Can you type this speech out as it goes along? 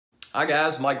Hi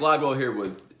guys, Mike Gladwell here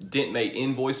with DentMate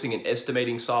invoicing and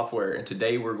estimating software, and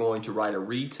today we're going to write a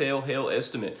retail hail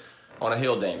estimate on a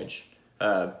hail damage.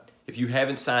 If you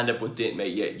haven't signed up with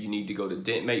DentMate yet, you need to go to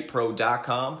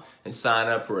dentmatepro.com and sign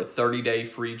up for a 30-day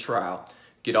free trial.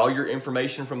 Get all your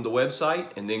information from the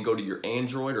website and then go to your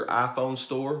Android or iPhone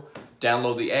store,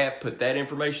 download the app, put that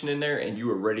information in there, and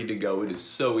you are ready to go. It is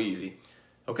so easy.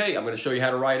 Okay, I'm going to show you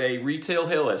how to write a retail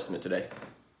hail estimate today.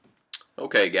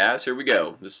 Okay guys, here we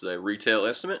go. This is a retail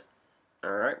estimate.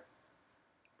 Alright,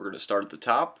 we're going to start at the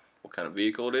top, what kind of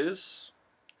vehicle it is.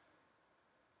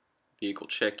 Vehicle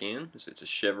check-in, it's a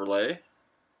Chevrolet.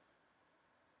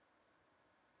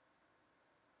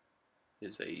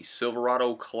 It's a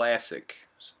Silverado Classic,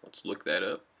 so let's look that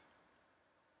up.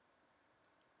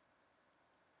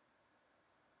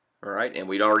 Alright, and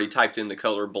we'd already typed in the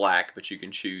color black, but you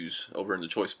can choose over in the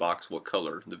choice box what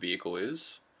color the vehicle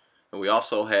is. And we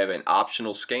also have an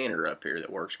optional scanner up here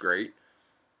that works great.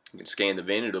 You can scan the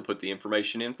VIN, it'll put the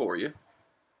information in for you.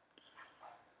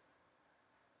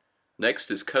 Next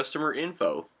is customer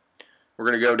info. We're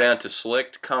going to go down to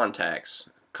select contacts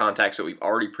that we've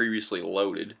already previously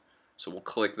loaded. So we'll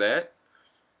click that.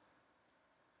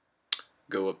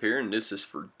 Go up here, and this is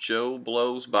for Joe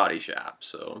Blow's Body Shop.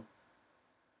 So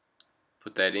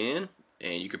put that in.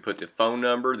 And you can put the phone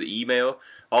number, the email,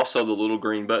 also the little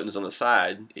green buttons on the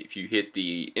side. If you hit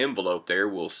the envelope there,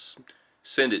 we'll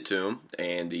send it to them.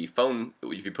 And the phone,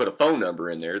 if you put a phone number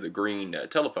in there, the green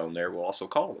telephone there, will also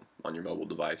call them on your mobile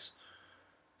device.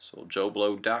 So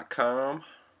joeblow.com.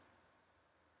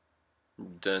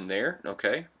 Done there.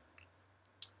 Okay.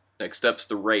 Next up's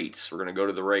the rates. We're going to go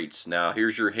to the rates. Now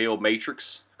here's your hail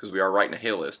matrix, because we are writing a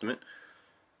hail estimate.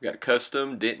 We got a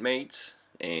custom, DentMate,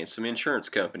 and some insurance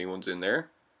company ones in there.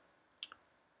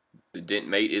 The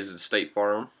DentMate is the State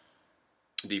Farm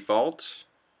default.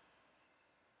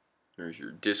 There's your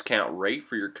discount rate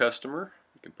for your customer.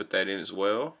 You can put that in as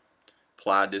well.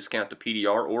 Apply discount to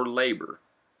PDR or labor.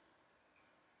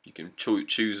 You can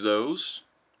choose those.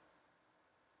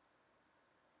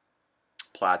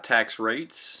 Apply tax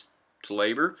rates to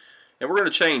labor. And we're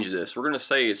going to change this. We're going to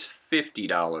say it's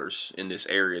 $50 in this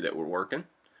area that we're working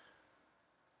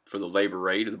for the labor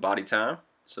rate of the body time.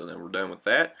 So then we're done with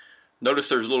that. Notice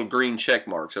there's little green check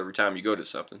marks every time you go to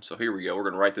something. So here we go. We're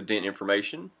going to write the dent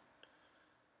information.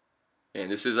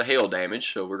 And this is a hail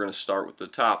damage, so we're going to start with the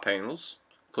top panels.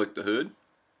 Click the hood.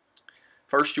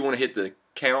 First you want to hit the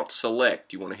count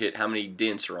select. You want to hit how many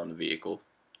dents are on the vehicle.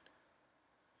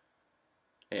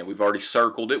 And we've already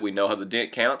circled it. We know how the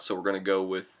dent counts, so we're going to go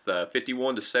with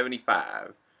 51 to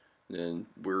 75. And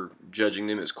we're judging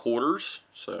them as quarters.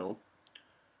 So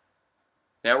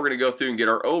now we're going to go through and get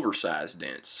our oversized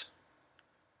dents.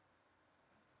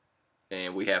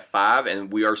 And we have 5,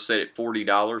 and we are set at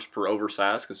 $40 per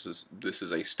oversized because this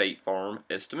is a State Farm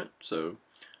estimate. So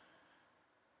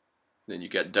then you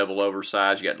got double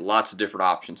oversized. You got lots of different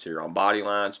options here on body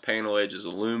lines, panel edges,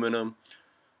 aluminum.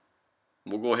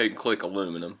 We'll go ahead and click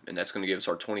aluminum, and that's going to give us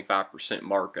our 25%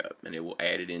 markup, and it will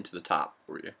add it into the top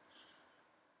for you.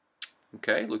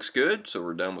 Okay, looks good. So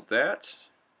we're done with that.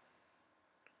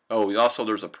 Oh, also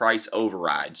there's a price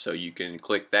override, so you can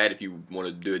click that if you want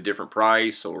to do a different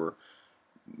price, or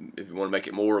if you want to make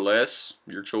it more or less,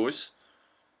 your choice.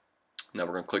 Now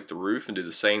we're going to click the roof and do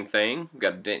the same thing. We've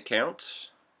got a dent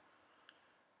count.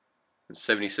 It's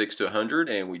 76 to 100,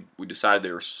 and we decided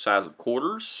they were size of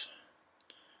quarters.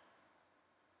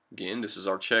 Again, this is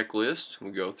our checklist.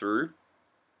 We go through.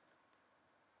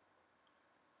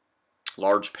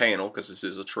 Large panel, because this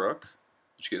is a truck,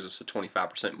 which gives us a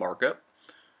 25% markup.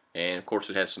 And of course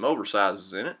it has some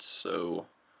oversizes in it, so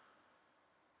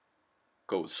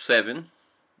go with 7.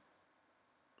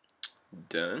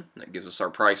 Done. That gives us our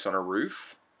price on our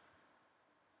roof.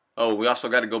 Oh, we also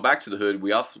got to go back to the hood.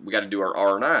 We got to do our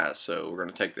R&I, so we're going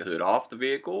to take the hood off the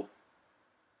vehicle.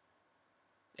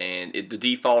 And the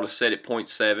default is set at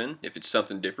 0.7. If it's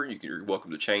something different, you're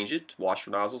welcome to change it. Washer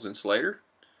nozzles, insulator.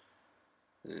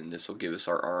 And this will give us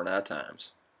our R&I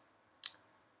times.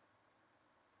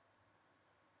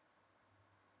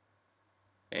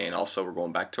 And also we're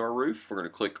going back to our roof. We're going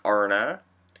to click R&I.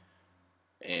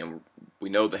 And we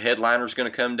know the headliner is going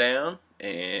to come down,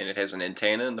 and it has an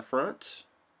antenna in the front.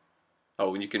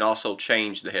 Oh, and you can also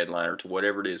change the headliner to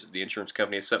whatever it is. If the insurance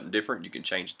company has something different, you can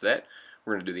change it to that.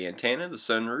 We're going to do the antenna, the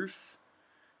sunroof.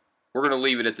 We're going to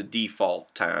leave it at the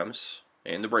default times,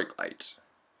 and the brake lights.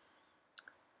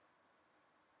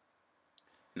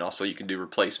 And also you can do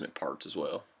replacement parts as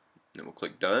well. Then we'll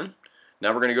click done.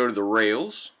 Now we're going to go to the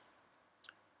rails.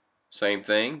 Same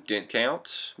thing, dent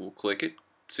count, we'll click it,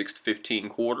 6 to 15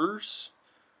 quarters.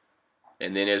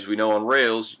 And then as we know on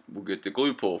rails, we'll get the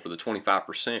glue pull for the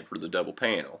 25% for the double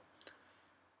panel.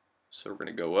 So we're going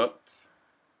to go up.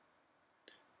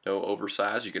 No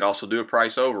oversize. You can also do a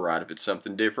price override if it's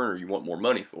something different or you want more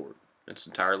money for it. It's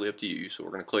entirely up to you. So we're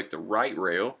going to click the right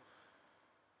rail,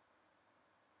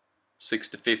 6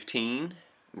 to 15.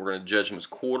 We're going to judge them as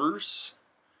quarters.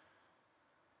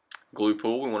 Glue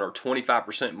pull, we want our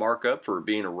 25% markup for it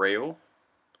being a rail.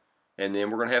 And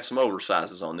then we're going to have some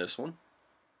oversizes on this one.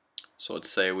 So let's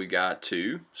say we got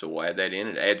 2. So we'll add that in.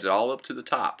 It adds it all up to the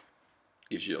top.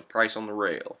 Gives you a price on the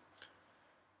rail.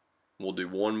 We'll do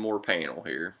one more panel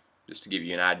here, just to give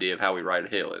you an idea of how we write a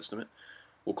hail estimate.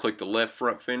 We'll click the left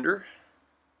front fender.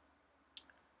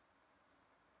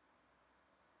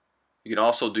 You can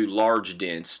also do large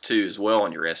dents too as well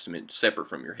on your estimate, separate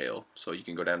from your hail. So you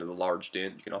can go down to the large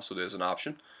dent. You can also do as an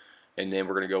option. And then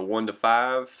we're going to go 1 to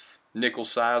 5 nickel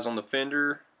size on the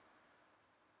fender.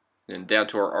 And down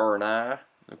to our R&I,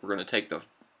 we're going to take the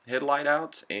headlight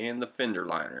out and the fender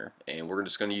liner. And we're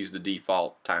just going to use the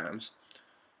default times.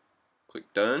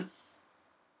 Click done.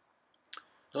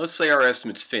 Now let's say our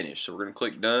estimate's finished. So we're going to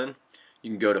click done. You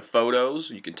can go to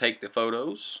photos. You can take the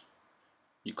photos.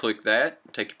 You click that,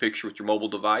 take a picture with your mobile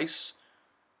device.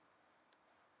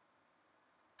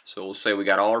 So we'll say we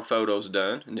got all our photos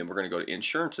done, and then we're going to go to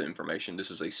insurance information. This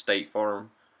is a State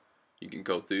Farm. You can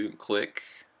go through and click.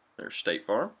 There's State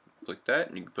Farm. Click that,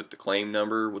 and you can put the claim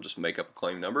number. We'll just make up a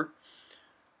claim number.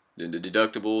 Then the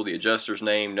deductible, the adjuster's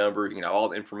name, number. You can have all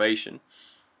the information.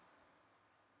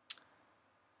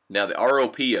 Now the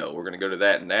ROPO, we're going to go to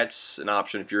that, and that's an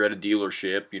option if you're at a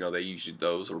dealership. You know, they use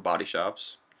those, or body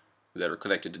shops that are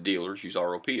connected to dealers use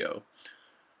ROPO.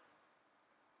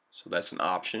 So that's an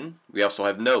option. We also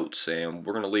have notes, and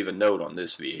we're going to leave a note on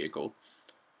this vehicle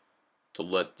to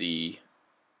let the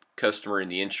customer in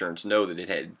the insurance know that it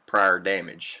had prior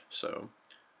damage. So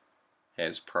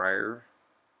has prior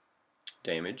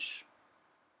damage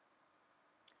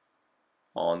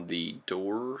on the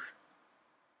door,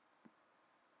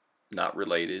 not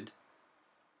related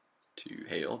to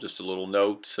hail. Just a little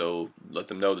note, so let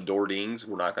them know the door dings,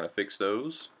 we're not going to fix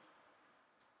those.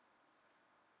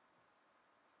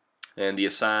 And the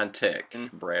assigned tech,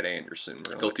 Brad Anderson. We're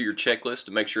going to go through your checklist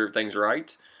to make sure everything's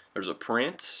right. There's a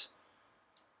print.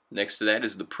 Next to that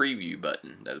is the preview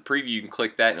button. Now the preview, you can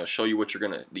click that and it'll show you what you're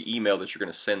going to, the email that you're going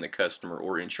to send the customer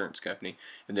or insurance company.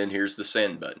 And then here's the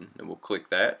send button, and we'll click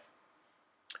that.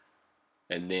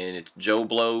 And then it's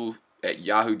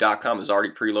joeblow@yahoo.com is already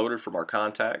preloaded from our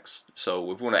contacts.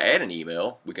 So if we want to add an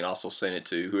email, we can also send it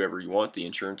to whoever you want, the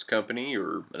insurance company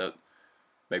or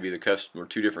maybe the customer,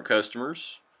 2 different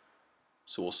customers.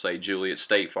 So we'll say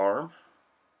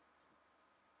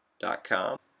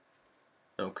julie@statefarm.com.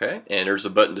 Okay, and there's a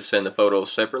button to send the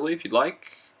photos separately if you'd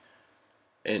like.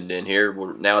 And then here,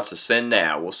 now it's a send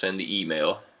now. We'll send the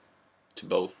email to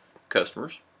both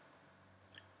customers.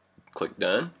 Click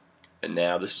done. And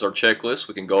now this is our checklist.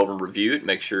 We can go over and review it,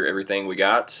 make sure everything we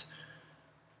got.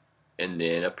 And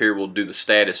then up here we'll do the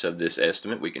status of this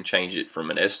estimate. We can change it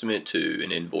from an estimate to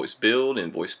an invoice billed,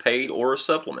 invoice paid, or a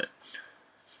supplement.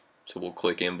 So we'll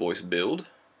click invoice billed,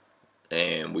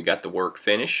 and we got the work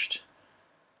finished.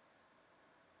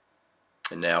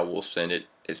 And now we'll send it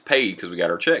as paid because we got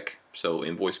our check. So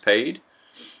invoice paid.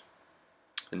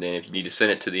 And then if you need to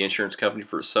send it to the insurance company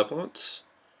for a supplement,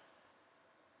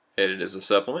 edit as a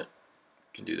supplement,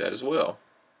 you can do that as well.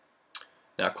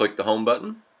 Now click the home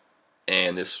button,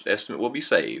 and this estimate will be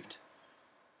saved.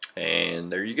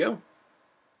 And there you go.